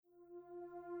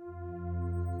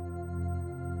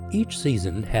Each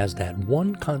season has that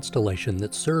one constellation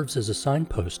that serves as a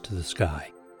signpost to the sky.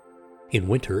 In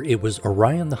winter, it was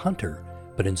Orion the Hunter,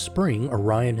 but in spring,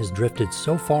 Orion has drifted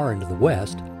so far into the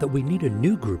west that we need a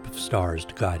new group of stars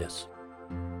to guide us.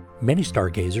 Many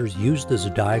stargazers use the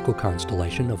zodiacal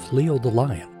constellation of Leo the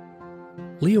Lion.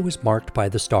 Leo is marked by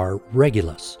the star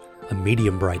Regulus, a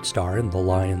medium-bright star in the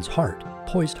lion's heart,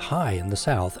 poised high in the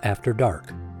south after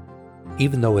dark.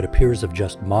 Even though it appears of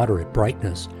just moderate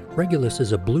brightness, Regulus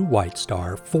is a blue-white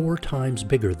star 4 times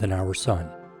bigger than our Sun.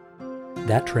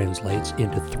 That translates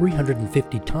into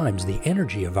 350 times the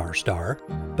energy of our star,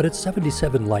 but at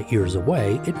 77 light-years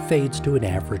away, it fades to an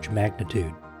average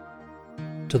magnitude.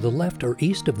 To the left or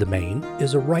east of the main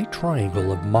is a right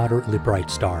triangle of moderately bright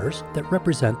stars that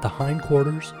represent the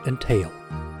hindquarters and tail.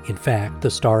 In fact,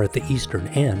 the star at the eastern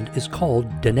end is called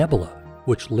Denebola,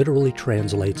 which literally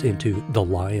translates into the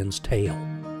lion's tail.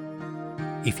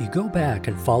 If you go back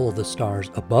and follow the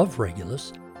stars above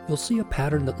Regulus, you'll see a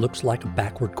pattern that looks like a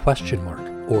backward question mark,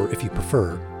 or if you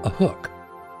prefer, a hook.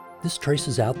 This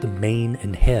traces out the mane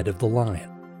and head of the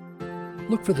lion.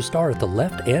 Look for the star at the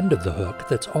left end of the hook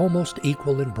that's almost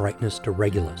equal in brightness to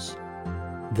Regulus.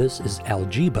 This is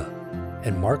Algeba,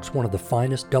 and marks one of the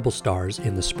finest double stars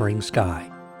in the spring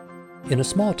sky. In a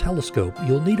small telescope,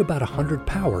 you'll need about 100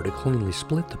 power to cleanly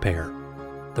split the pair.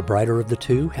 The brighter of the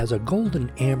two has a golden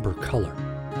amber color.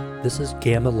 This is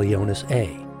Gamma Leonis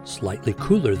A, slightly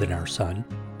cooler than our Sun,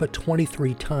 but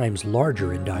 23 times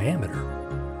larger in diameter.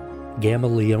 Gamma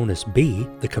Leonis B,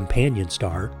 the companion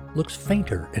star, looks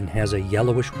fainter and has a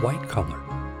yellowish-white color.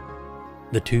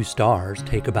 The two stars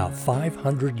take about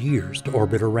 500 years to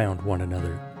orbit around one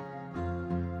another.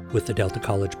 With the Delta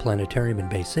College Planetarium in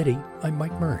Bay City, I'm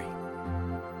Mike Murray.